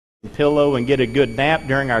pillow and get a good nap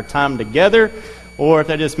during our time together, or if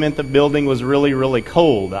that just meant the building was really, really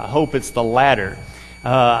cold. I hope it's the latter.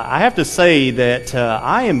 I have to say that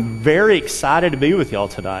I am very excited to be with y'all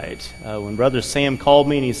tonight. When Brother Sam called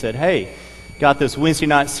me and he said, hey, got this Wednesday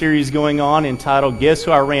night series going on entitled Guess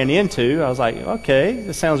Who I Ran Into? I was like, okay,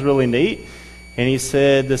 this sounds really neat. And he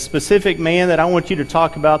said, the specific man that I want you to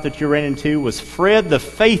talk about that you ran into was Fred the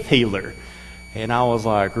Faith Healer. And I was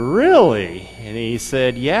like, really? And he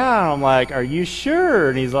said, yeah. And I'm like, are you sure?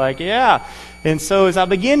 And he's like, yeah. And so as I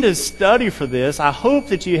begin to study for this, I hope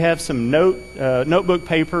that you have some notebook,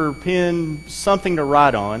 paper, pen, something to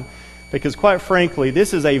write on. Because quite frankly,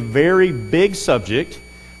 this is a very big subject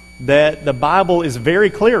that the Bible is very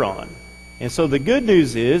clear on. And so the good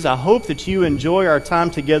news is, I hope that you enjoy our time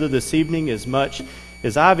together this evening as much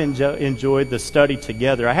as I've enjoyed the study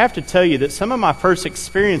together. I have to tell you that some of my first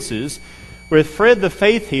experiences with Fred the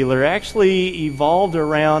Faith Healer actually evolved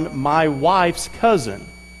around my wife's cousin.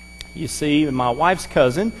 You see, my wife's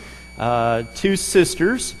cousin, two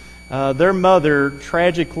sisters, their mother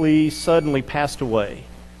tragically, suddenly passed away.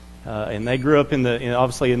 And they grew up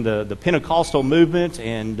obviously in the Pentecostal movement,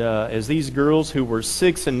 and as these girls who were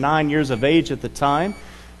 6 and 9 years of age at the time,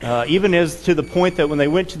 even as to the point that when they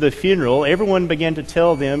went to the funeral, everyone began to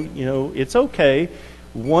tell them, you know, it's okay.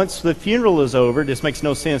 Once the funeral is over, this makes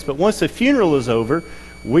no sense, but once the funeral is over,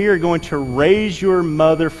 we are going to raise your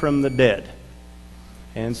mother from the dead.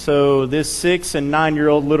 And so this 6 and 9 year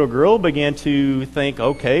old little girl began to think,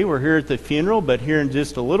 okay, we're here at the funeral, but here in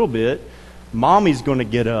just a little bit, Mommy's going to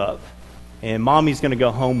get up, and Mommy's going to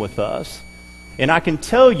go home with us. And I can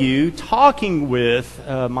tell you, talking with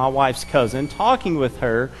my wife's cousin, talking with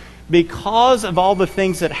her, because of all the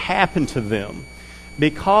things that happened to them,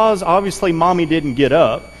 because obviously Mommy didn't get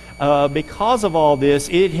up, because of all this,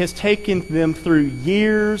 it has taken them through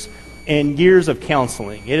years and years of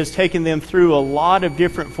counseling. It has taken them through a lot of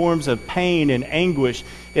different forms of pain and anguish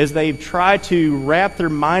as they've tried to wrap their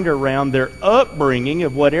mind around their upbringing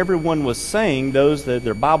of what everyone was saying, those that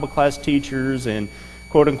their Bible class teachers and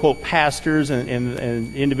quote-unquote pastors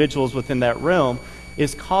and individuals within that realm,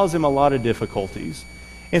 is caused them a lot of difficulties.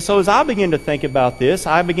 And so as I began to think about this,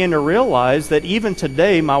 I began to realize that even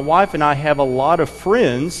today, my wife and I have a lot of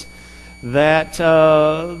friends that,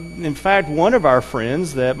 in fact, one of our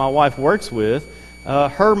friends that my wife works with,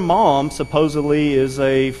 her mom supposedly is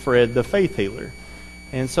a Fred the Faith Healer.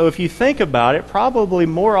 And so if you think about it, probably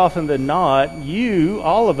more often than not,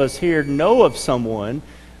 all of us here, know of someone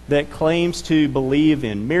that claims to believe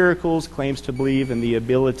in miracles, claims to believe in the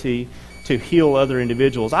ability to heal other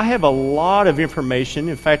individuals. I have a lot of information.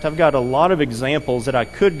 In fact, I've got a lot of examples that I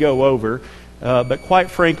could go over, but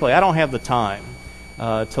quite frankly, I don't have the time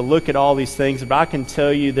to look at all these things. But I can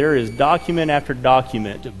tell you there is document after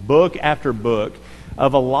document, book after book,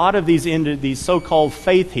 of a lot of these so-called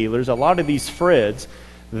faith healers, a lot of these Freds,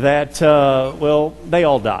 that, they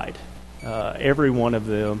all died, every one of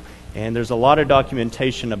them. And there's a lot of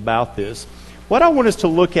documentation about this. What I want us to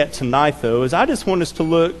look at tonight, though, is I just want us to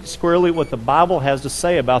look squarely at what the Bible has to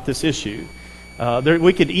say about this issue.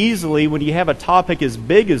 We could easily, when you have a topic as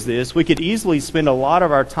big as this, we could easily spend a lot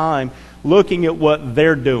of our time looking at what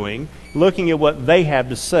they're doing, looking at what they have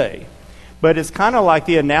to say. But it's kind of like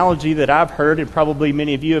the analogy that I've heard, and probably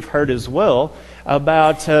many of you have heard as well,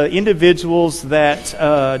 about individuals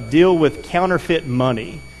that deal with counterfeit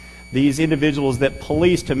money. These individuals that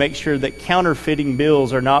police to make sure that counterfeiting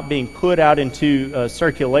bills are not being put out into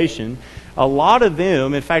circulation. A lot of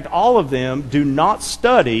them, in fact all of them, do not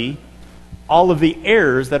study all of the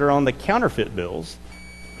errors that are on the counterfeit bills,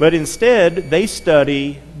 but instead they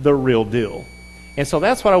study the real deal. And so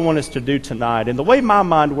that's what I want us to do tonight. And the way my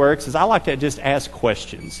mind works is I like to just ask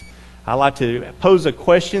questions. I like to pose a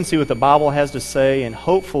question, see what the Bible has to say, and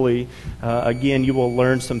hopefully, again, you will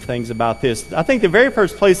learn some things about this. I think the very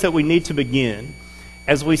first place that we need to begin,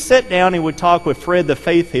 as we sit down and we talk with Fred the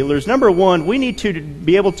Faith Healer, is number one, we need to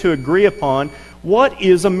be able to agree upon what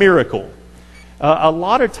is a miracle. A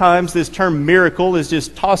lot of times this term miracle is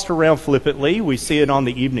just tossed around flippantly. We see it on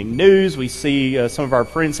the evening news. We see some of our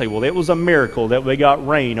friends say, well, it was a miracle that we got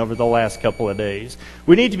rain over the last couple of days.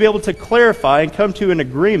 We need to be able to clarify and come to an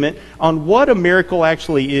agreement on what a miracle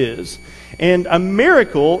actually is. And a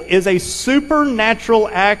miracle is a supernatural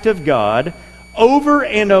act of God over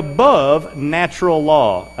and above natural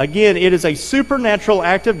law. Again, it is a supernatural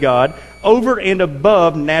act of God over and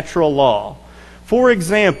above natural law. For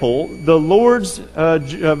example, the Lord's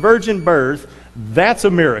virgin birth, that's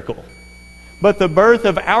a miracle. But the birth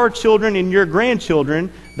of our children and your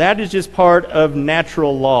grandchildren, that is just part of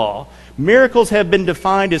natural law. Miracles have been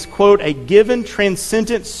defined as, quote, a given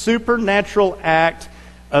transcendent supernatural act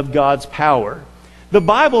of God's power. The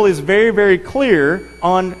Bible is very, very clear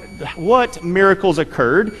on what miracles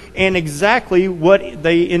occurred and exactly what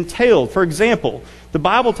they entailed. For example, the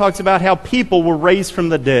Bible talks about how people were raised from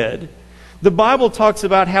the dead. The Bible talks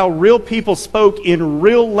about how real people spoke in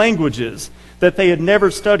real languages that they had never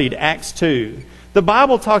studied, Acts 2. The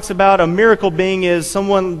Bible talks about a miracle being as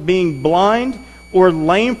someone being blind or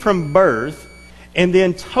lame from birth and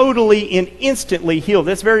then totally and instantly healed.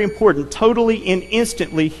 That's very important. Totally and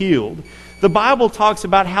instantly healed. The Bible talks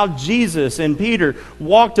about how Jesus and Peter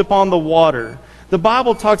walked upon the water. The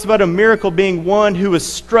Bible talks about a miracle being one who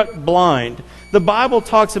was struck blind. The Bible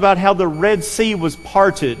talks about how the Red Sea was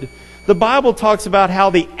parted. The Bible talks about how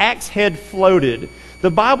the axe head floated. The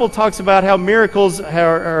Bible talks about how miracles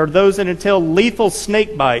are those that entail lethal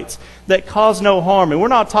snake bites that cause no harm. And we're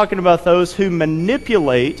not talking about those who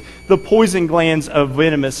manipulate the poison glands of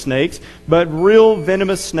venomous snakes, but real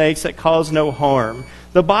venomous snakes that cause no harm.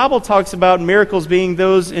 The Bible talks about miracles being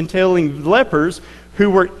those entailing lepers who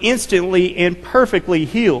were instantly and perfectly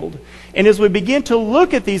healed. And as we begin to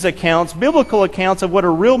look at these accounts, biblical accounts of what a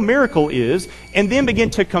real miracle is, and then begin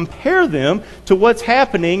to compare them to what's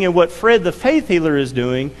happening and what Fred the faith healer is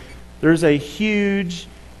doing, there's a huge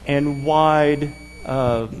and wide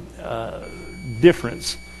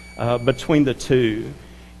difference between the two.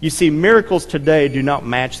 You see, miracles today do not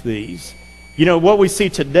match these. You know, what we see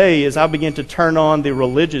today is I begin to turn on the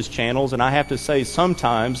religious channels, and I have to say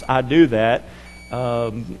sometimes I do that.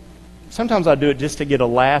 Sometimes I do it just to get a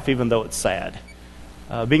laugh, even though it's sad.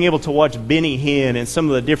 Being able to watch Benny Hinn and some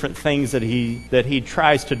of the different things that he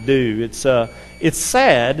tries to do, it's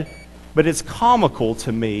sad, but it's comical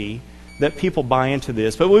to me that people buy into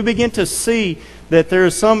this. But we begin to see that there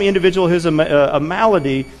is some individual who's a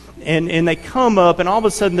malady, and they come up, and all of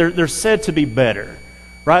a sudden they're said to be better,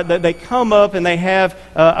 right? They come up and they have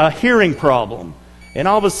a hearing problem. And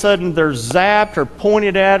all of a sudden they're zapped or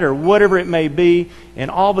pointed at or whatever it may be, and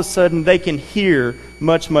all of a sudden they can hear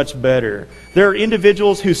much, much better. There are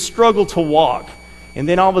individuals who struggle to walk, and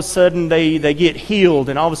then all of a sudden they get healed,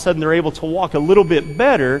 and all of a sudden they're able to walk a little bit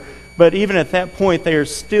better, but even at that point they are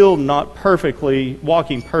still not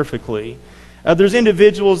walking perfectly. There's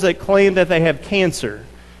individuals that claim that they have cancer,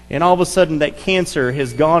 and all of a sudden that cancer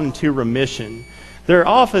has gone into remission. There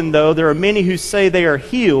are many who say they are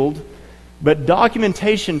healed, but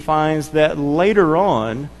documentation finds that later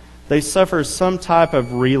on, they suffer some type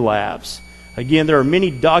of relapse. Again, there are many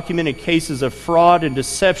documented cases of fraud and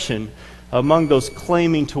deception among those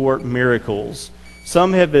claiming to work miracles.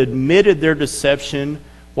 Some have admitted their deception,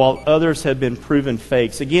 while others have been proven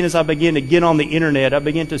fakes. Again, as I begin to get on the internet, I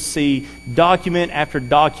begin to see document after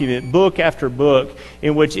document, book after book,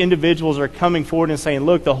 in which individuals are coming forward and saying,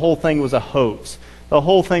 look, the whole thing was a hoax. The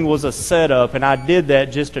whole thing was a setup, and I did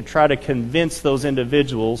that just to try to convince those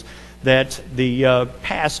individuals that the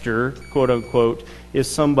pastor, quote unquote, is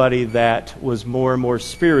somebody that was more and more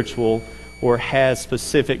spiritual or has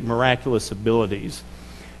specific miraculous abilities.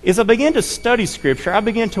 As I began to study Scripture, I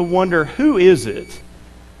began to wonder, who is it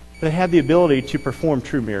that had the ability to perform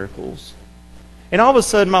true miracles? And all of a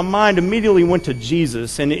sudden, my mind immediately went to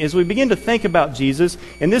Jesus. And as we begin to think about Jesus,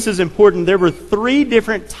 and this is important, there were 3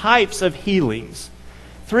 different types of healings.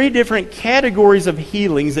 3 different categories of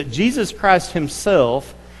healings that Jesus Christ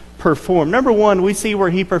himself performed. Number 1, we see where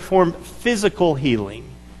he performed physical healing.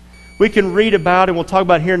 We can read about, and we'll talk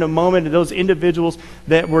about here in a moment, those individuals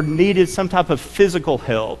that needed some type of physical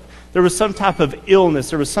help. There was some type of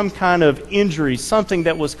illness. There was some kind of injury, something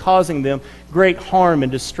that was causing them great harm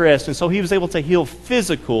and distress. And so he was able to heal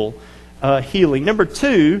physical healing. Number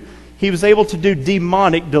 2, he was able to do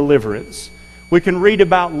demonic deliverance. We can read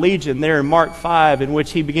about Legion there in Mark 5, in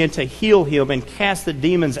which he began to heal him and cast the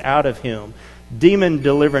demons out of him. Demon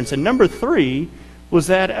deliverance. And number 3 was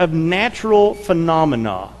that of natural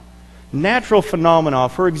phenomena. Natural phenomena.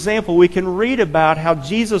 For example, we can read about how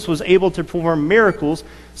Jesus was able to perform miracles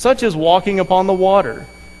such as walking upon the water.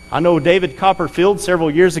 I know David Copperfield several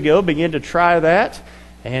years ago began to try that.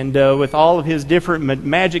 And with all of his different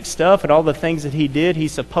magic stuff and all the things that he did, he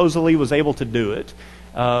supposedly was able to do it.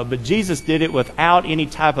 But Jesus did it without any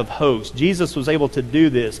type of host. Jesus was able to do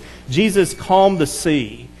this. Jesus calmed the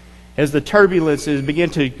sea. As the turbulences began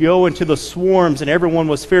to go into the swarms and everyone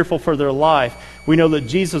was fearful for their life, we know that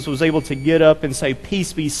Jesus was able to get up and say,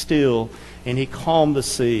 "Peace be still," and he calmed the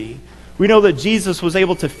sea. We know that Jesus was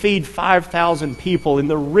able to feed 5,000 people, and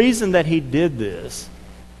the reason that he did this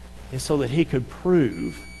is so that he could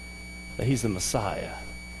prove that he's the Messiah,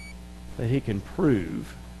 that he can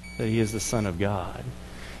prove that he is the Son of God.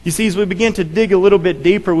 You see, as we begin to dig a little bit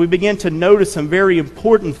deeper, we begin to notice some very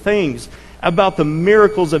important things about the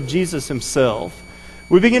miracles of Jesus himself.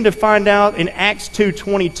 We begin to find out in Acts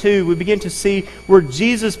 2:22, we begin to see where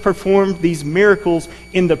Jesus performed these miracles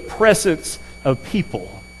in the presence of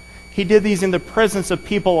people. He did these in the presence of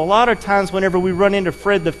people. A lot of times whenever we run into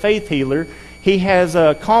Fred the faith healer, he has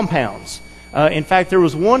compounds. In fact, there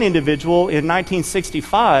was one individual in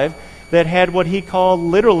 1965 that had what he called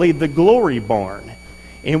literally the glory barn,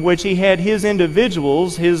 in which he had his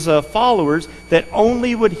individuals, his followers, that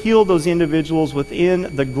only would heal those individuals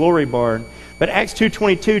within the glory barn. But Acts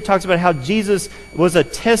 2:22 talks about how Jesus was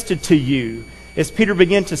attested to you, as Peter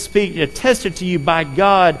began to speak, attested to you by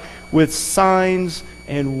God with signs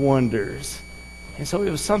and wonders. And so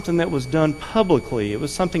it was something that was done publicly. It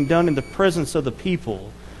was something done in the presence of the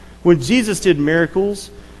people. When Jesus did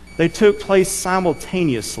miracles, they took place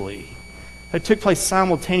simultaneously. They took place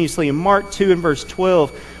simultaneously. In Mark 2 and verse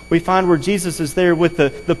 12, we find where Jesus is there with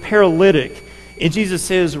the paralytic. And Jesus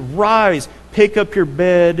says, "Rise, pick up your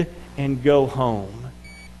bed, and go home."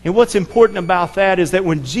 And what's important about that is that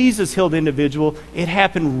when Jesus healed an individual, it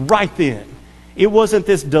happened right then. It wasn't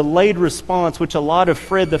this delayed response, which a lot of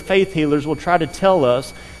Fred the faith healers will try to tell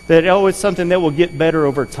us that, oh, it's something that will get better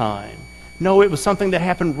over time. No, it was something that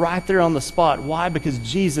happened right there on the spot. Why? Because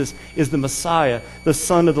Jesus is the Messiah, the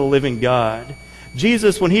Son of the living God.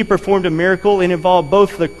 Jesus, when he performed a miracle, it involved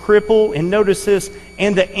both the cripple, and notice this,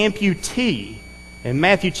 and the amputee. In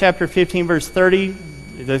Matthew chapter 15, verse 30,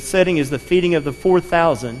 the setting is the feeding of the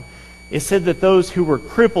 4,000. It said that those who were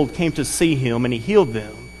crippled came to see him, and he healed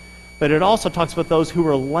them. But it also talks about those who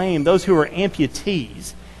were lame, those who were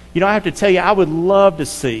amputees. You know, I have to tell you, I would love to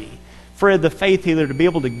see Fred the faith healer to be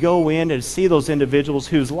able to go in and see those individuals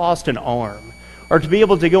who's lost an arm, or to be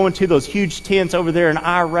able to go into those huge tents over there in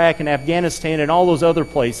Iraq and Afghanistan and all those other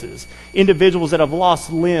places, individuals that have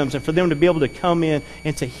lost limbs, and for them to be able to come in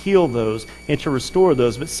and to heal those and to restore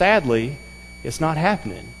those. But sadly, it's not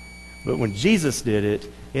happening. But when Jesus did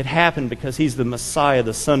it, it happened because he's the Messiah,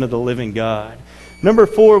 the Son of the living God. Number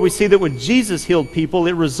 4, we see that when Jesus healed people,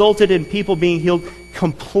 it resulted in people being healed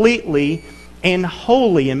completely and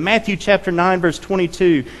wholly. In Matthew chapter 9, verse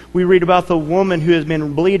 22, we read about the woman who has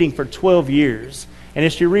been bleeding for 12 years. And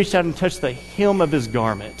as she reached out and touched the hem of his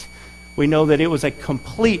garment, we know that it was a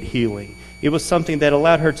complete healing. It was something that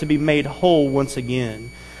allowed her to be made whole once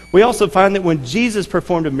again. We also find that when Jesus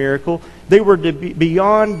performed a miracle, they were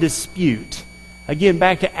beyond dispute. Again,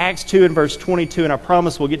 back to Acts 2 and verse 22, and I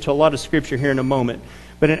promise we'll get to a lot of scripture here in a moment.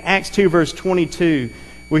 But in Acts 2 verse 22,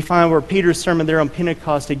 we find where Peter's sermon there on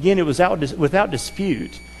Pentecost, again, it was without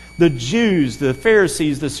dispute. The Jews, the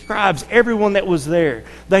Pharisees, the scribes, everyone that was there,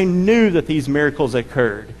 they knew that these miracles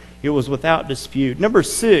occurred. It was without dispute. Number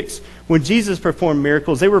 6, when Jesus performed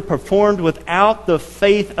miracles, they were performed without the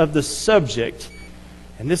faith of the subject.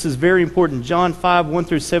 And this is very important. John 5, 1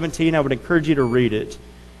 through 17, I would encourage you to read it.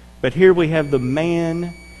 But here we have the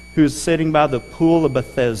man who is sitting by the pool of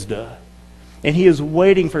Bethesda. And he is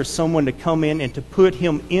waiting for someone to come in and to put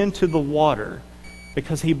him into the water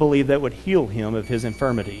because he believed that would heal him of his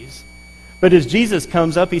infirmities. But as Jesus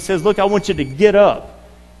comes up, he says, "Look, I want you to get up."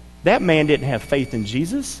 That man didn't have faith in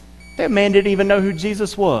Jesus. That man didn't even know who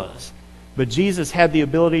Jesus was. But Jesus had the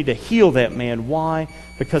ability to heal that man. Why?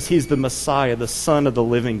 Because he's the Messiah, the Son of the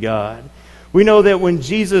living God. We know that when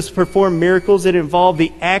Jesus performed miracles, it involved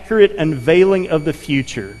the accurate unveiling of the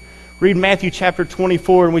future. Read Matthew chapter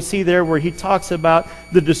 24, and we see there where he talks about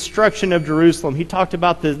the destruction of Jerusalem. He talked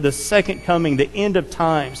about the second coming, the end of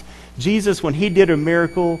times. Jesus, when he did a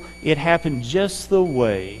miracle, it happened just the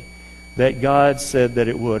way that God said that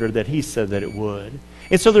it would, or that he said that it would.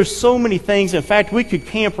 And so there's so many things. In fact, we could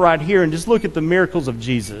camp right here and just look at the miracles of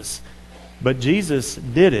Jesus. But Jesus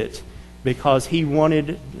did it because he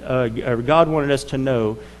wanted, God wanted us to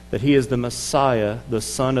know that he is the Messiah, the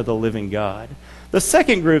Son of the living God. The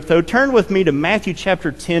second group, though, turn with me to Matthew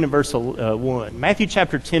chapter 10 and verse 1. Matthew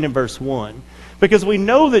chapter 10 and verse 1. Because we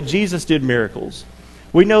know that Jesus did miracles.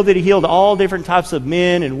 We know that he healed all different types of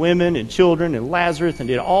men and women and children and Lazarus and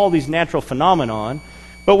did all these natural phenomenon.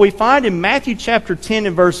 But we find in Matthew chapter 10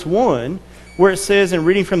 and verse 1, where it says, and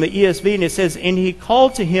reading from the ESV, and it says, "And he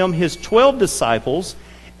called to him his 12 disciples,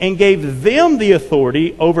 and gave them the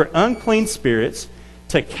authority over unclean spirits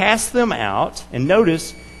to cast them out," and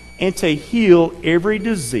notice, "and to heal every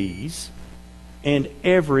disease and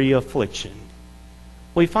every affliction."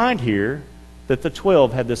 We find here that the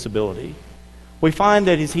 12 had this ability. We find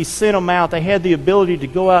that as he sent them out, they had the ability to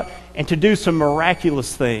go out and to do some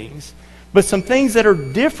miraculous things. But some things that are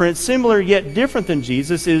different, similar yet different than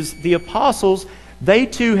Jesus, is the apostles, they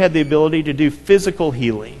too had the ability to do physical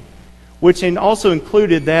healing, which also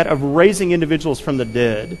included that of raising individuals from the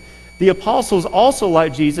dead. The apostles also,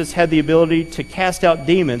 like Jesus, had the ability to cast out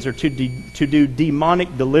demons or to do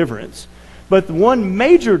demonic deliverance. But one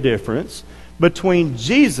major difference between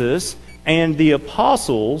Jesus and the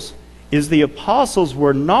apostles is the apostles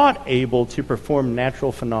were not able to perform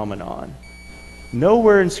natural phenomenon.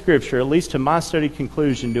 Nowhere in Scripture, at least to my study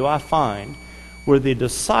conclusion, do I find where the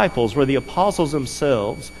disciples, where the apostles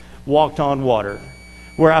themselves walked on water,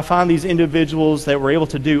 where I find these individuals that were able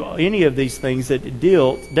to do any of these things that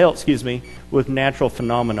dealt with natural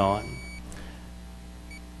phenomenon.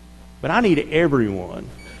 But I need everyone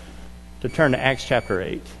to turn to Acts chapter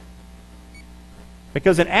 8.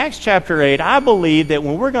 Because in Acts chapter 8, I believe that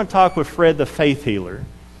when we're going to talk with Fred the faith healer,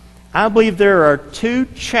 I believe there are 2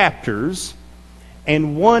 chapters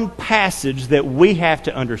and 1 passage that we have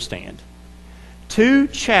to understand. 2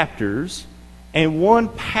 chapters and 1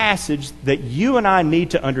 passage that you and I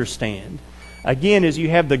need to understand. Again, as you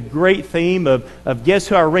have the great theme of guess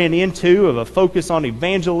who I ran into, of a focus on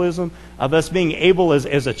evangelism, of us being able as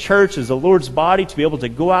a church, as the Lord's body, to be able to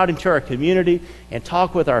go out into our community and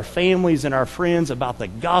talk with our families and our friends about the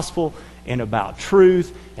gospel and about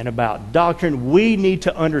truth and about doctrine. We need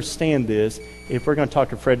to understand this if we're going to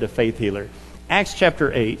talk to Fred the faith healer. Acts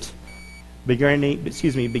chapter 8,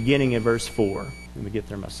 beginning in verse 4. Let me get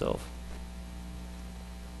there myself.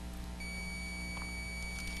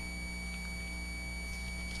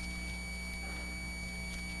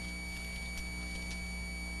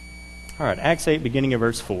 All right, Acts 8, beginning in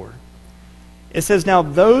verse 4. It says, "Now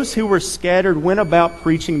those who were scattered went about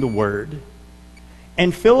preaching the word.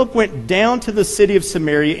 And Philip went down to the city of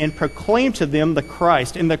Samaria and proclaimed to them the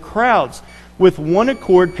Christ. And the crowds, with one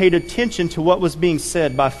accord, paid attention to what was being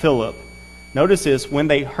said by Philip." Notice this, "when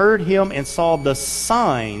they heard him and saw the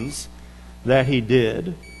signs that he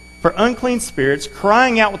did. For unclean spirits,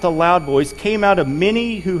 crying out with a loud voice, came out of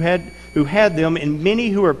many who had them, and many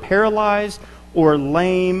who were paralyzed or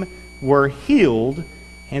lame were healed,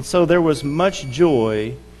 and so there was much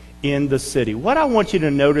joy in the city." What I want you to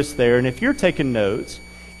notice there, and if you're taking notes,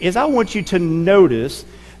 is I want you to notice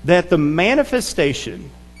that the manifestation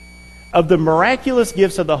of the miraculous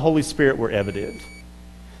gifts of the Holy Spirit were evident.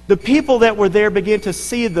 The people that were there began to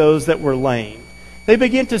see those that were lame. They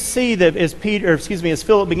began to see that as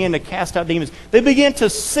Philip began to cast out demons, they began to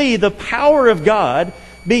see the power of God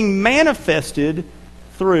being manifested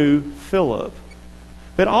through Philip.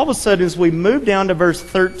 But all of a sudden, as we move down to verse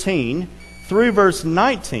 13 through verse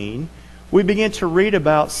 19, we begin to read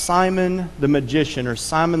about Simon the magician, or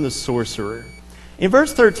Simon the sorcerer. In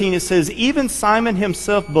verse 13 it says, "Even Simon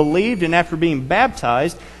himself believed, and after being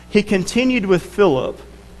baptized, he continued with Philip.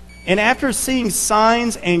 And after seeing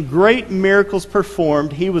signs and great miracles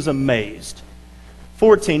performed, he was amazed."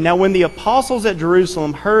 14, "Now when the apostles at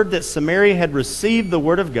Jerusalem heard that Samaria had received the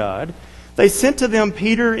word of God, they sent to them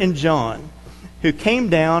Peter and John, who came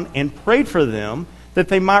down and prayed for them that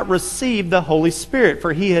they might receive the Holy Spirit.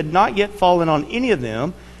 For he had not yet fallen on any of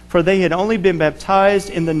them, for they had only been baptized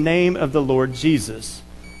in the name of the Lord Jesus.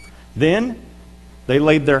 Then they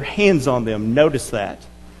laid their hands on them." Notice that.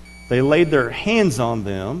 They laid their hands on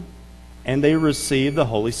them, and they received the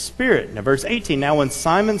Holy Spirit. Now verse 18, "Now when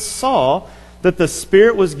Simon saw that the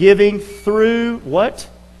Spirit was giving through" what?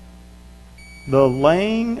 "The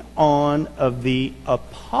laying on of the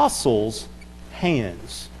apostles'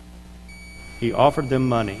 hands, he offered them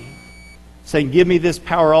money, saying, 'Give me this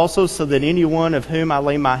power also, so that anyone of whom I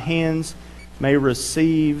lay my hands may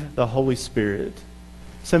receive the Holy Spirit.'"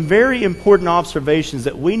 Some very important observations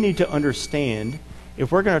that we need to understand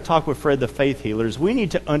if we're going to talk with Fred the faith healers. We need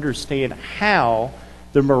to understand how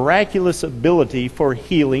the miraculous ability for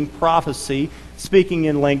healing, prophecy, speaking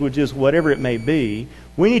in languages, whatever it may be,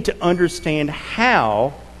 we need to understand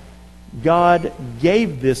how God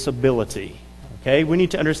gave this ability. Okay, we need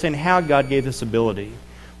to understand how God gave this ability.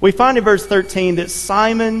 We find in verse 13 that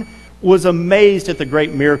Simon was amazed at the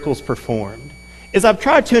great miracles performed. As I've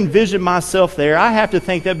tried to envision myself there, I have to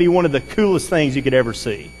think that'd be one of the coolest things you could ever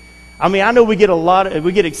see. I mean, I know we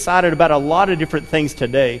get excited about a lot of different things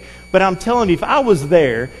today, but I'm telling you, if I was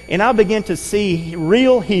there and I began to see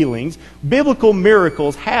real healings, biblical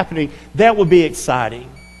miracles happening, that would be exciting.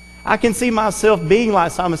 I can see myself being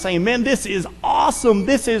like Simon, saying, "Man, this is awesome.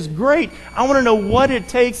 This is great. I want to know what it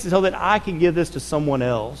takes so that I can give this to someone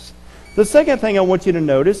else." The second thing I want you to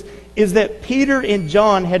notice is that Peter and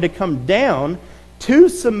John had to come down to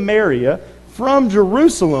Samaria from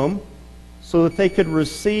Jerusalem so that they could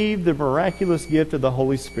receive the miraculous gift of the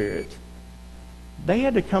Holy Spirit. They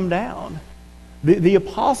had to come down. The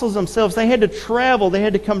apostles themselves, they had to travel. They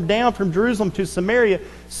had to come down from Jerusalem to Samaria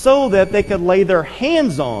so that they could lay their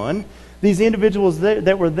hands on these individuals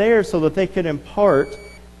that were there so that they could impart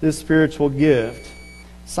this spiritual gift.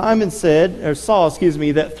 Simon saw,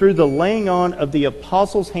 that through the laying on of the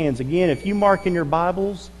apostles' hands, again, if you mark in your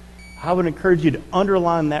Bibles, I would encourage you to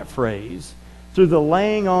underline that phrase. Through the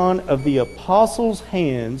laying on of the apostles'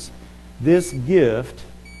 hands, this gift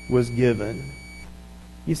was given.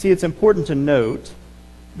 You see, it's important to note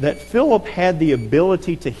that Philip had the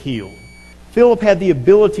ability to heal. Philip had the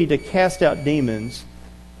ability to cast out demons,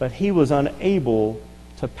 but he was unable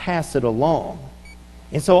to pass it along.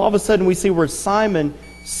 And so all of a sudden we see where Simon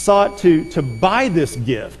sought to buy this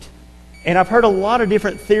gift. And I've heard a lot of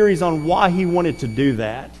different theories on why he wanted to do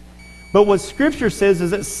that. But what Scripture says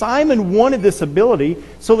is that Simon wanted this ability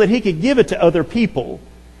so that he could give it to other people.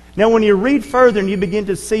 Now when you read further and you begin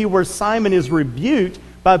to see where Simon is rebuked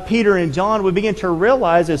by Peter and John, we begin to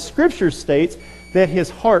realize, as Scripture states, that his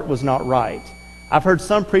heart was not right. I've heard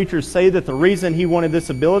some preachers say that the reason he wanted this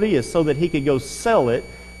ability is so that he could go sell it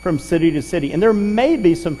from city to city. And there may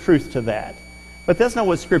be some truth to that. But that's not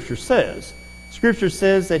what Scripture says. Scripture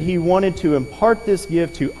says that he wanted to impart this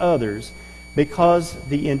gift to others because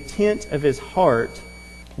the intent of his heart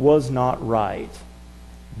was not right.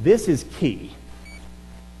 This is key.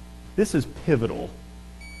 This is pivotal.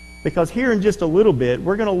 Because here in just a little bit,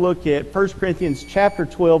 we're going to look at 1 Corinthians chapter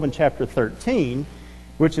 12 and chapter 13,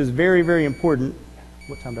 which is very, very important.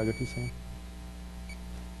 What time did I go to, Sam?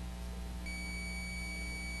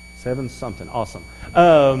 7 something. Awesome.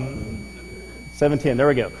 7:10. There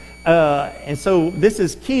we go. And so this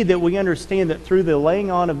is key that we understand that through the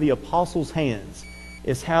laying on of the apostles' hands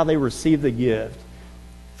is how they receive the gift.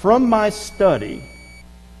 From my study,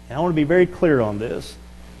 and I want to be very clear on this,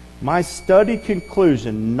 my study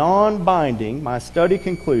conclusion, non-binding, my study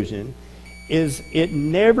conclusion is it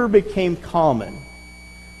never became common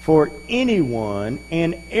for anyone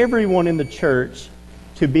and everyone in the church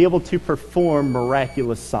to be able to perform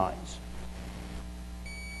miraculous signs.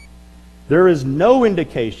 There is no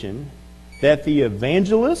indication that the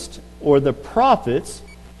evangelists or the prophets,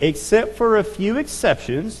 except for a few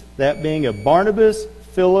exceptions, that being of Barnabas,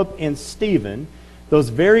 Philip, and Stephen, those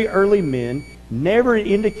very early men, never an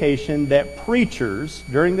indication that preachers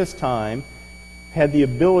during this time had the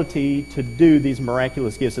ability to do these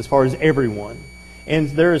miraculous gifts as far as everyone. And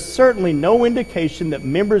there is certainly no indication that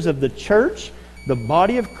members of the church, the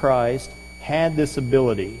body of Christ, had this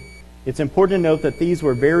ability. It's important to note that these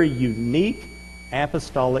were very unique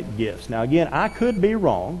apostolic gifts. Now again, I could be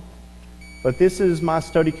wrong, but this is my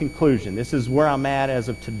study conclusion. This is where I'm at as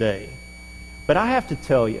of today. But I have to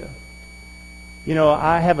tell you,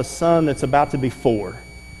 I have a son that's about to be 4,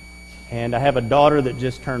 and I have a daughter that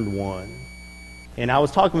just turned 1. And I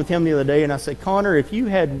was talking with him the other day, and I said, Connor, if you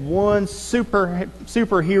had one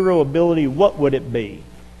superhero ability, what would it be?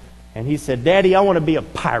 And he said, Daddy, I want to be a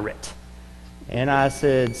pirate. And I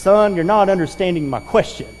said, son, you're not understanding my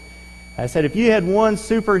question. I said, if you had one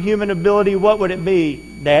superhuman ability, what would it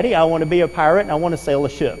be? Daddy, I want to be a pirate, and I want to sail a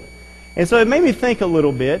ship. And so it made me think a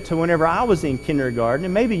little bit to whenever I was in kindergarten,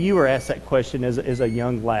 and maybe you were asked that question as a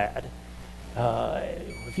young lad.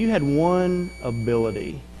 If you had one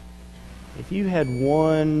ability, if you had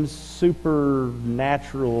one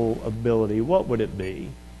supernatural ability, what would it be?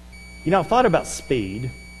 I thought about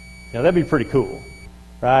speed. Now, that'd be pretty cool,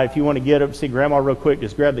 right? If you want to get up, see Grandma real quick,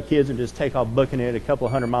 just grab the kids and just take off booking it a couple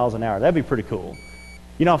of 100 miles an hour. That'd be pretty cool.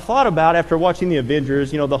 I've thought about, after watching the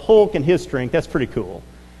Avengers, the Hulk and his strength, that's pretty cool.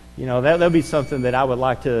 That'd be something that I would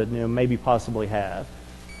like to, maybe possibly have.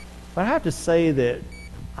 But I have to say that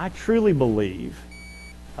I truly believe,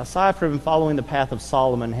 aside from following the path of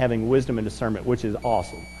Solomon, having wisdom and discernment, which is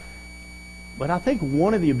awesome, but I think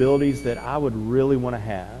one of the abilities that I would really want to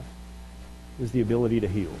have is the ability to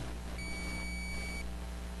heal.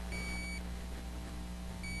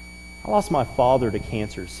 I lost my father to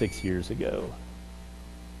cancer 6 years ago.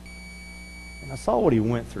 And I saw what he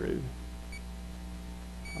went through.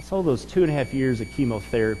 I saw those 2.5 years of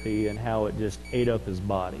chemotherapy and how it just ate up his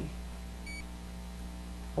body.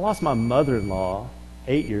 I lost my mother-in-law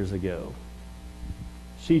 8 years ago.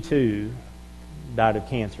 She too died of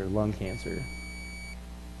cancer, lung cancer.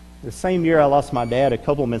 The same year I lost my dad, a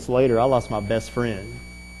couple months later, I lost my best friend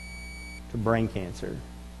to brain cancer.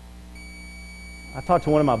 I talked to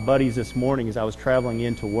one of my buddies this morning as I was traveling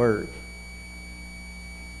into work.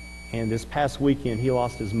 And this past weekend, he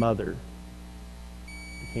lost his mother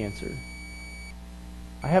to cancer.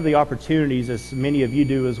 I have the opportunities, as many of you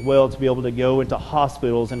do as well, to be able to go into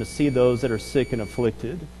hospitals and to see those that are sick and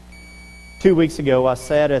afflicted. 2 weeks ago, I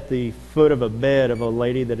sat at the foot of a bed of a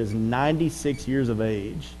lady that is 96 years of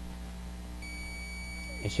age,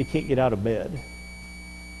 and she can't get out of bed.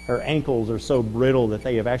 Her ankles are so brittle that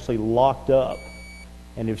they have actually locked up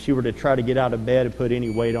And if she were to try to get out of bed and put any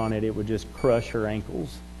weight on it, it would just crush her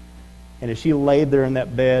ankles. And as she laid there in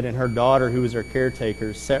that bed, and her daughter, who was her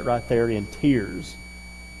caretaker, sat right there in tears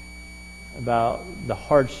about the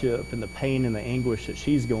hardship and the pain and the anguish that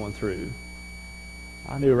she's going through,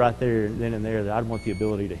 I knew right there, then and there, that I'd want the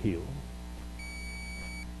ability to heal.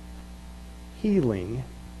 Healing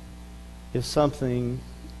is something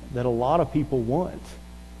that a lot of people want.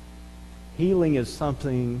 Healing is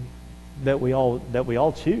something that we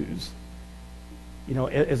all choose. You know,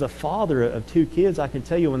 as a father of two kids, I can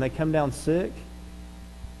tell you when they come down sick,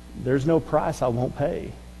 there's no price I won't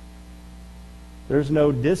pay. There's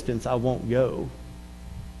no distance I won't go.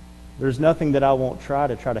 There's nothing that I won't try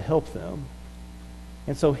to help them.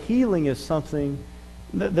 And so healing is something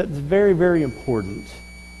that's very, very important.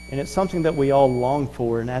 And it's something that we all long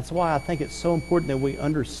for. And that's why I think it's so important that we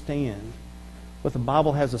understand what the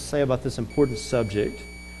Bible has to say about this important subject.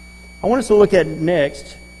 I want us to look at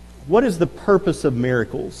next, what is the purpose of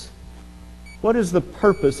miracles? What is the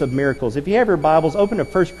purpose of miracles? If you have your Bibles, open to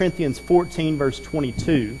 1 Corinthians 14, verse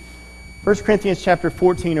 22. 1 Corinthians chapter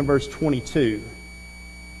 14 and verse 22.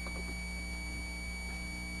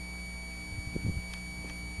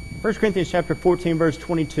 1 Corinthians chapter 14, verse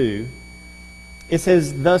 22. It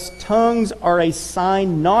says, "Thus tongues are a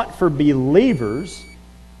sign not for believers,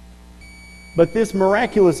 but this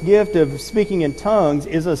miraculous gift of speaking in tongues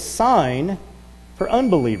is a sign for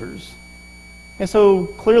unbelievers." And so,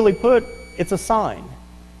 clearly put, it's a sign.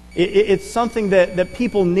 It's something that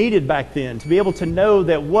people needed back then, to be able to know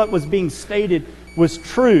that what was being stated was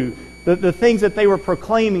true. The things that they were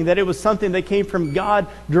proclaiming, that it was something that came from God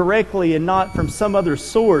directly and not from some other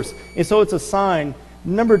source. And so it's a sign.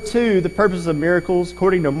 Number two, the purpose of miracles,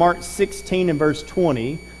 according to Mark 16 and verse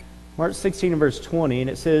 20. Mark 16 and verse 20, and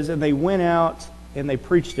it says, "And they went out and they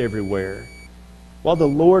preached everywhere, while the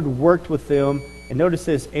Lord worked with them," and notice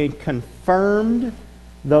this, "and confirmed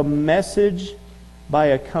the message by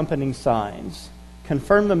accompanying signs."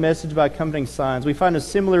 Confirm the message by accompanying signs. We find a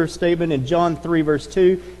similar statement in John 3, verse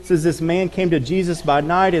 2. It says, "This man came to Jesus by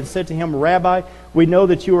night and said to him, 'Rabbi, we know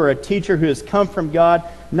that you are a teacher who has come from God.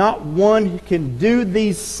 Not one who can do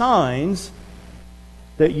these signs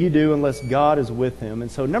that you do unless God is with him.'"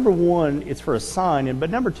 And so number one, it's for a sign, but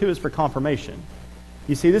number two is for confirmation.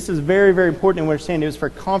 You see, this is very, very important to understand. It was for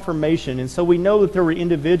confirmation. And so we know that there were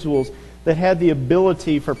individuals that had the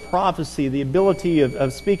ability for prophecy, the ability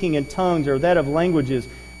of speaking in tongues or that of languages,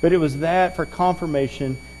 but it was that for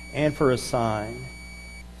confirmation and for a sign.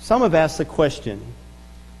 Some have asked the question,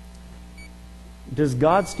 does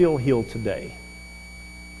God still heal today?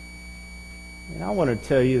 And I want to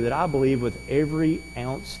tell you that I believe with every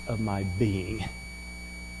ounce of my being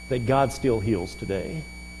that God still heals today.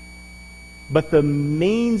 But the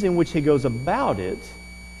means in which He goes about it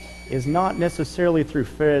is not necessarily through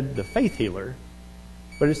Fred the faith healer,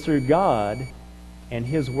 but it's through God and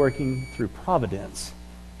His working through providence.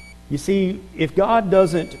 You see, if God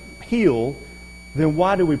doesn't heal, then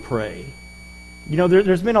why do we pray? You know,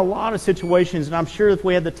 there's been a lot of situations, and I'm sure if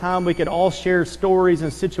we had the time, we could all share stories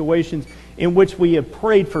and situations in which we have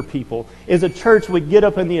prayed for people. As a church, we get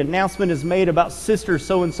up and the announcement is made about sister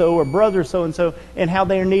so-and-so or brother so-and-so and how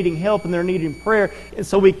they are needing help and they're needing prayer. And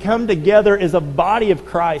so we come together as a body of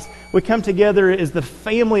Christ. We come together as the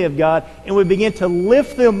family of God, and we begin to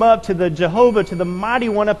lift them up to the Jehovah, to the mighty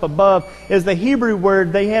one up above. As the Hebrew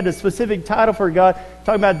word, they had a specific title for God,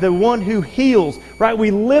 talking about the one who heals, right? We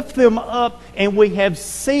lift them up, and we have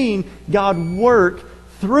seen God work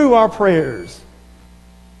through our prayers.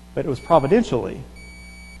 But it was providentially.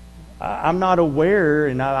 I'm not aware,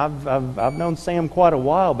 and I've known Sam quite a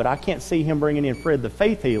while, but I can't see him bringing in Fred the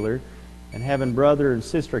faith healer and having brother and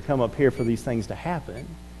sister come up here for these things to happen.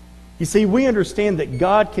 You see, we understand that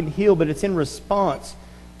God can heal, but it's in response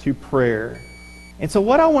to prayer. And so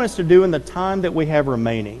what I want us to do in the time that we have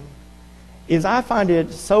remaining is I find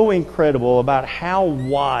it so incredible about how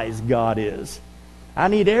wise God is. I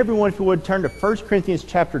need everyone, if you would, turn to 1 Corinthians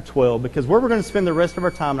chapter 12, because where we're going to spend the rest of our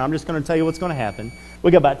time, and I'm just going to tell you what's going to happen.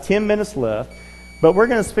 We've got about 10 minutes left, but we're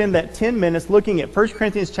going to spend that 10 minutes looking at 1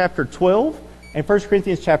 Corinthians chapter 12 and 1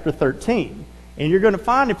 Corinthians chapter 13. And you're going to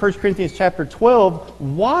find in 1 Corinthians chapter 12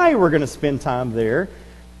 why we're going to spend time there,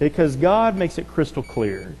 because God makes it crystal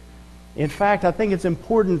clear. In fact, I think it's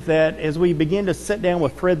important that as we begin to sit down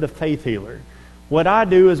with Fred the faith healer, what I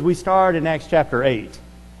do is we start in Acts chapter 8.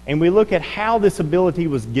 And we look at how this ability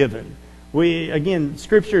was given. Again,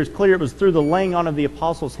 Scripture is clear. It was through the laying on of the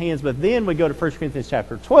apostles' hands. But then we go to 1 Corinthians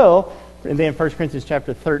chapter 12, and then 1 Corinthians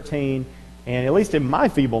chapter 13. And at least in my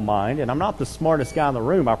feeble mind, and I'm not the smartest guy in the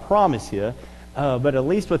room, I promise you, but at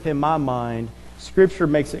least within my mind, Scripture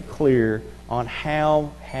makes it clear on how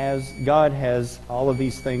God has all of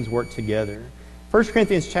these things work together. 1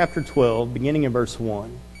 Corinthians chapter 12, beginning in verse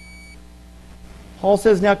 1. Paul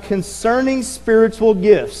says, "Now concerning spiritual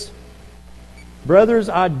gifts, brothers,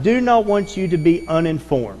 I do not want you to be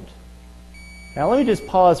uninformed." Now let me just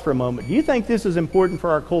pause for a moment. Do you think this is important for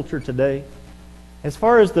our culture today? As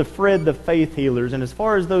far as the faith healers, and as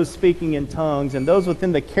far as those speaking in tongues, and those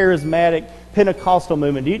within the charismatic Pentecostal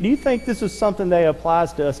movement, do you think this is something that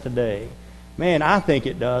applies to us today? Man, I think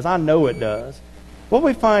it does. I know it does. What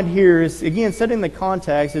we find here is, again, setting the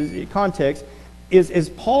context is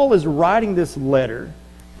Paul is writing this letter.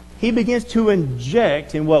 He begins to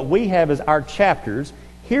inject in what we have as our chapters.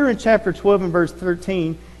 Here in chapter 12 and verse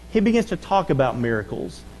 13, he begins to talk about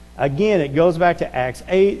miracles. Again, it goes back to Acts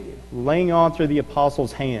 8, laying on through the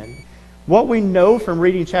apostles' hand. What we know from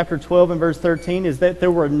reading chapter 12 and verse 13 is that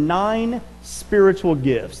there were 9 spiritual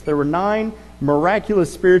gifts. There were 9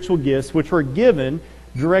 miraculous spiritual gifts which were given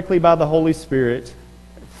directly by the Holy Spirit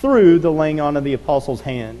through the laying on of the apostles'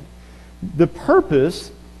 hand. The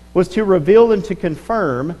purpose was to reveal and to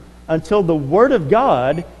confirm until the Word of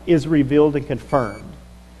God is revealed and confirmed.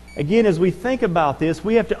 Again, as we think about this,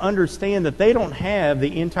 we have to understand that they don't have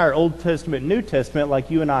the entire Old Testament, New Testament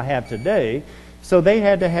like you and I have today. So they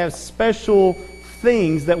had to have special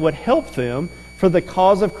things that would help them for the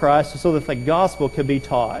cause of Christ so that the gospel could be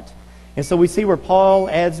taught. And so we see where Paul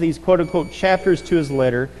adds these quote-unquote chapters to his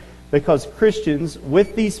letter because Christians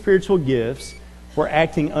with these spiritual gifts were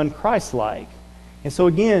acting unchristlike. And so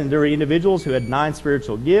again, there were individuals who had 9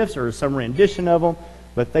 spiritual gifts or some rendition of them,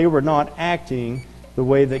 but they were not acting the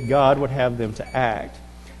way that God would have them to act.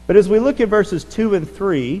 But as we look at verses 2 and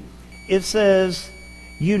 3, it says,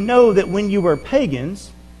 "You know that when you were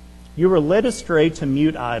pagans, you were led astray to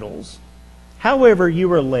mute idols. However, you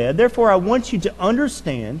were led. Therefore, I want you to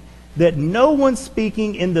understand that no one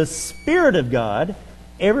speaking in the Spirit of God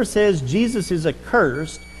ever says Jesus is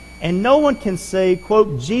accursed, and no one can say,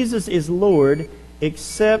 quote, Jesus is Lord,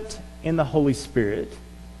 except in the Holy Spirit."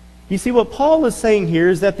 You see, what Paul is saying here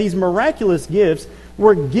is that these miraculous gifts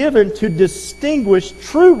were given to distinguish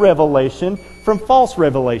true revelation from false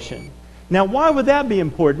revelation. Now, why would that be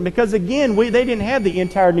important? Because, again, they didn't have the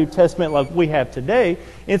entire New Testament like we have today.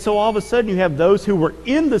 And so all of a sudden you have those who were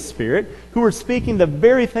in the Spirit, who were speaking the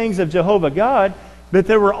very things of Jehovah God, but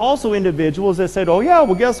there were also individuals that said, oh yeah,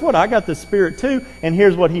 well guess what? I got the Spirit too, and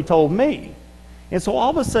here's what He told me. And so all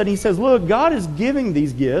of a sudden he says, look, God is giving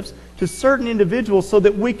these gifts to certain individuals so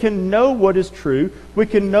that we can know what is true. We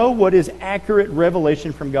can know what is accurate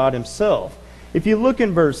revelation from God Himself. If you look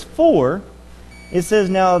in verse 4, it says,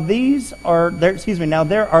 now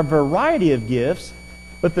there are variety of gifts,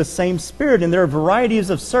 but the same Spirit. And there are varieties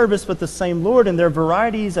of service, but the same Lord. And there are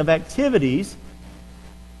varieties of activities,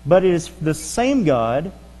 but it is the same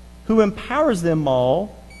God who empowers them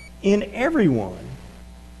all in everyone.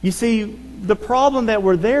 You see, the problem that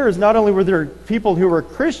were there is not only were there people who were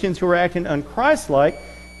Christians who were acting unchristlike,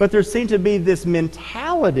 but there seemed to be this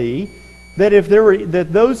mentality that that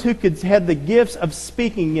those who had the gifts of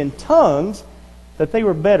speaking in tongues, that they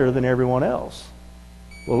were better than everyone else.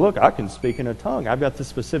 Well, look, I can speak in a tongue. I've got this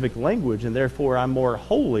specific language, and therefore I'm more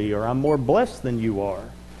holy or I'm more blessed than you are.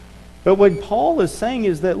 But what Paul is saying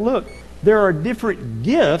is that, look, there are different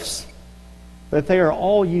gifts, but they are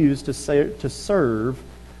all used to serve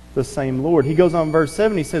the same Lord. He goes on in verse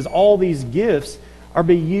 7, he says, all these gifts are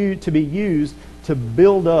to be used to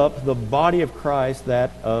build up the body of Christ,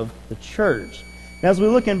 that of the church. Now, as we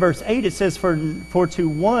look in verse 8, it says, For to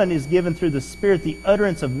one is given through the Spirit the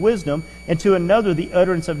utterance of wisdom, and to another the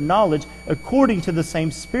utterance of knowledge, according to the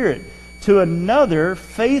same Spirit. To another,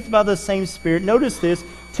 faith by the same Spirit. Notice this,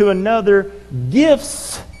 to another,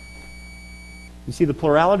 gifts. You see the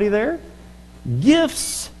plurality there?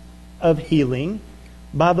 Gifts of healing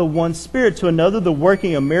by the one Spirit. To another, the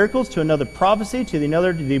working of miracles. To another, prophecy. To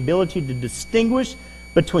another, the ability to distinguish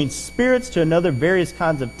between spirits. To another, various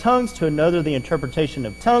kinds of tongues. To another, the interpretation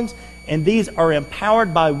of tongues. And these are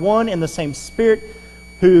empowered by one and the same Spirit,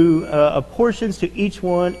 who apportions to each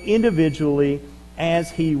one individually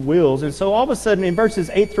as He wills. And so all of a sudden in verses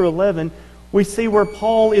 8 through 11, we see where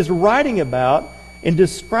Paul is writing about and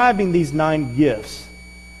describing these 9 gifts.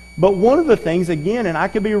 But one of the things, again, and I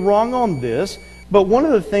could be wrong on this, but one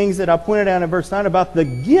of the things that I pointed out in verse 9 about the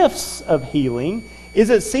gifts of healing is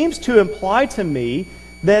it seems to imply to me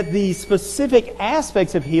that the specific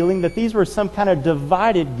aspects of healing, that these were some kind of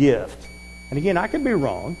divided gift. And again, I could be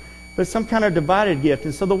wrong, but some kind of divided gift.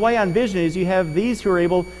 And so the way I envision it is you have these who are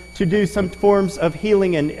able to do some forms of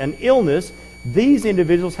healing and illness. These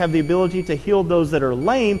individuals have the ability to heal those that are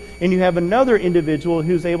lame, and you have another individual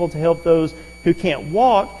who's able to help those who can't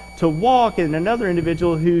walk to walk, and another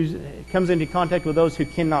individual who comes into contact with those who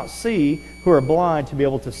cannot see, who are blind, to be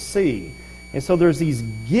able to see. And so there's these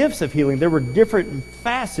gifts of healing. There were different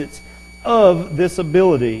facets of this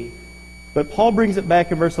ability. But Paul brings it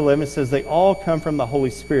back in verse 11. It says they all come from the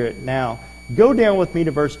Holy Spirit. Now, go down with me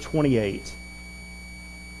to verse 28.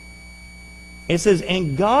 It says,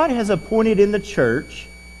 and God has appointed in the church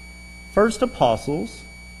first apostles,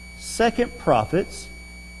 second prophets,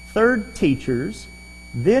 third teachers,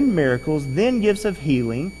 then miracles, then gifts of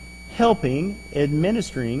healing, helping,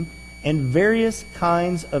 administering, and various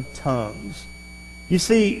kinds of tongues. You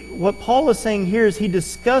see, what Paul is saying here is he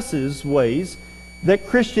discusses ways that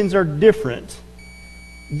Christians are different,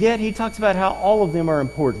 yet he talks about how all of them are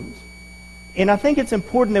important. And I think it's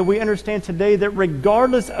important that we understand today that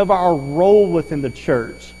regardless of our role within the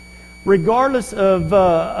church, regardless of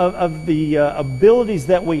the abilities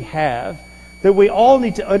that we have, that we all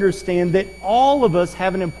need to understand that all of us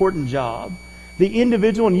have an important job. The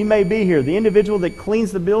individual, and you may be here, the individual that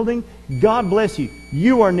cleans the building, God bless you.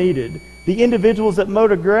 You are needed. The individuals that mow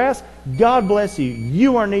the grass, God bless you.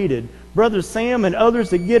 You are needed. Brother Sam and others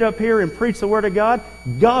that get up here and preach the Word of God,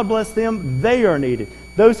 God bless them. They are needed.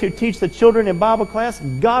 Those who teach the children in Bible class,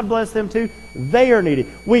 God bless them too. They are needed.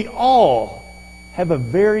 We all have a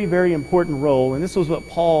very, very important role, and this was what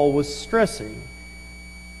Paul was stressing.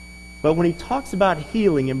 But when he talks about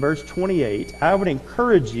healing in verse 28, I would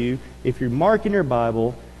encourage you, if you're marking your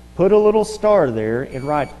Bible, put a little star there and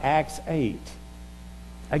write Acts 8.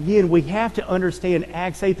 Again, we have to understand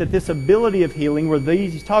Acts 8, that this ability of healing, where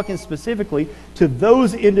he's talking specifically to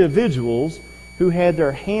those individuals who had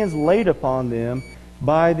their hands laid upon them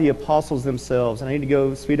by the apostles themselves. And I need to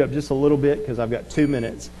go speed up just a little bit because I've got 2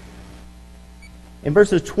 minutes. In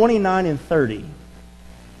verses 29 and 30,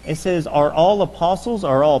 it says, are all apostles,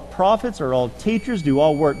 are all prophets, are all teachers, do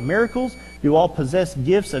all work miracles, do all possess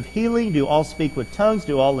gifts of healing, do all speak with tongues,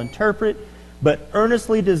 do all interpret, but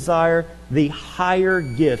earnestly desire the higher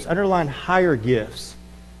gifts. Underline higher gifts.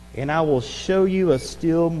 And I will show you a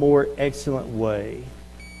still more excellent way.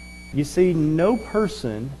 You see, no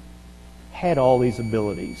person had all these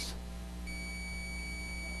abilities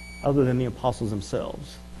other than the apostles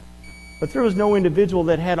themselves. But there was no individual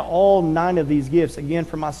that had all 9 of these gifts. Again,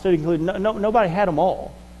 from my study, nobody had them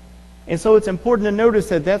all. And so it's important to notice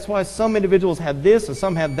that that's why some individuals had this, and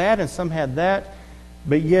some had that, and some had that.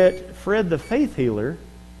 But yet, Fred the faith healer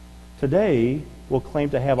today will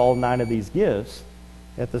claim to have all 9 of these gifts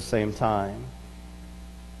at the same time.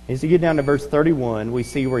 As you get down to verse 31, we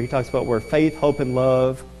see where he talks about where faith, hope, and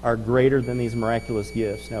love are greater than these miraculous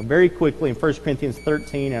gifts. Now, very quickly in 1 Corinthians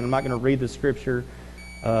 13, and I'm not going to read the scripture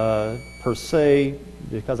per se,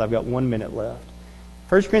 because I've got 1 minute left.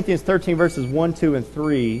 1 Corinthians 13, verses 1, 2, and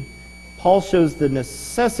 3, Paul shows the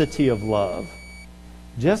necessity of love.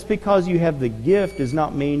 Just because you have the gift does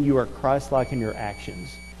not mean you are Christ-like in your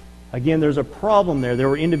actions. Again, there's a problem there. There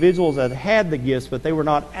were individuals that had the gifts, but they were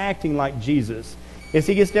not acting like Jesus. As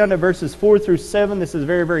he gets down to verses 4 through 7, this is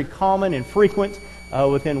very, very common and frequent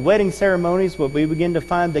within wedding ceremonies, but we begin to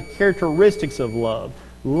find the characteristics of love.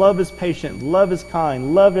 Love is patient, love is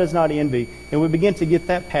kind, love does not envy. And we begin to get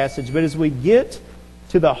that passage. But as we get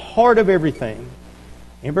to the heart of everything,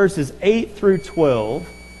 in verses 8 through 12,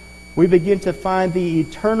 we begin to find the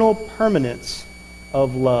eternal permanence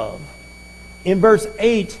of love. In verse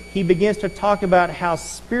 8, he begins to talk about how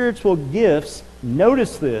spiritual gifts,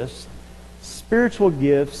 notice this, spiritual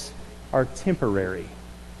gifts are temporary.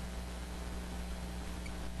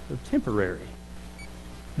 They're temporary.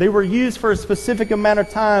 They were used for a specific amount of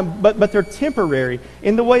time, but they're temporary.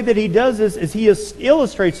 And the way that he does this is he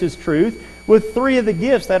illustrates his truth with 3 of the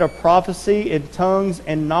gifts, that of prophecy and tongues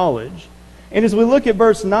and knowledge. And as we look at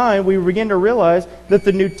verse 9, we begin to realize that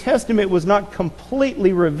the New Testament was not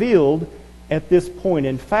completely revealed at this point.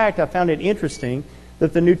 In fact, I found it interesting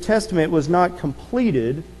that the New Testament was not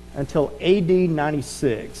completed until AD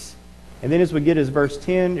 96. And then as we get to verse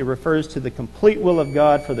 10, it refers to the complete will of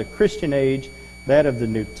God for the Christian age, that of the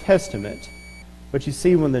New Testament. But you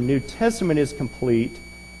see, when the New Testament is complete,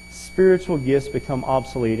 spiritual gifts become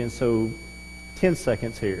obsolete. And so, 10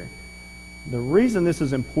 seconds here. The reason this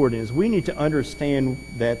is important is we need to understand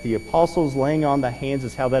that the apostles laying on the hands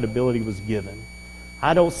is how that ability was given.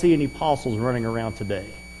 I don't see any apostles running around today.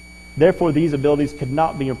 Therefore, these abilities could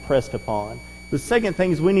not be impressed upon. The second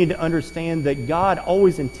thing is we need to understand that God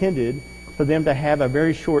always intended for them to have a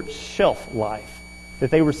very short shelf life, that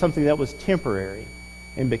they were something that was temporary.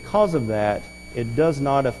 And because of that, it does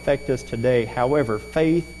not affect us today. However,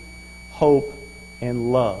 faith, hope,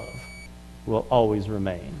 and love will always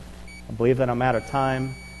remain. I believe that I'm out of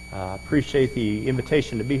time. I appreciate the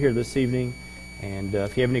invitation to be here this evening. And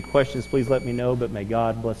if you have any questions, please let me know. But may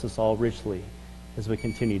God bless us all richly as we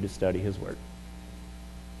continue to study His Word.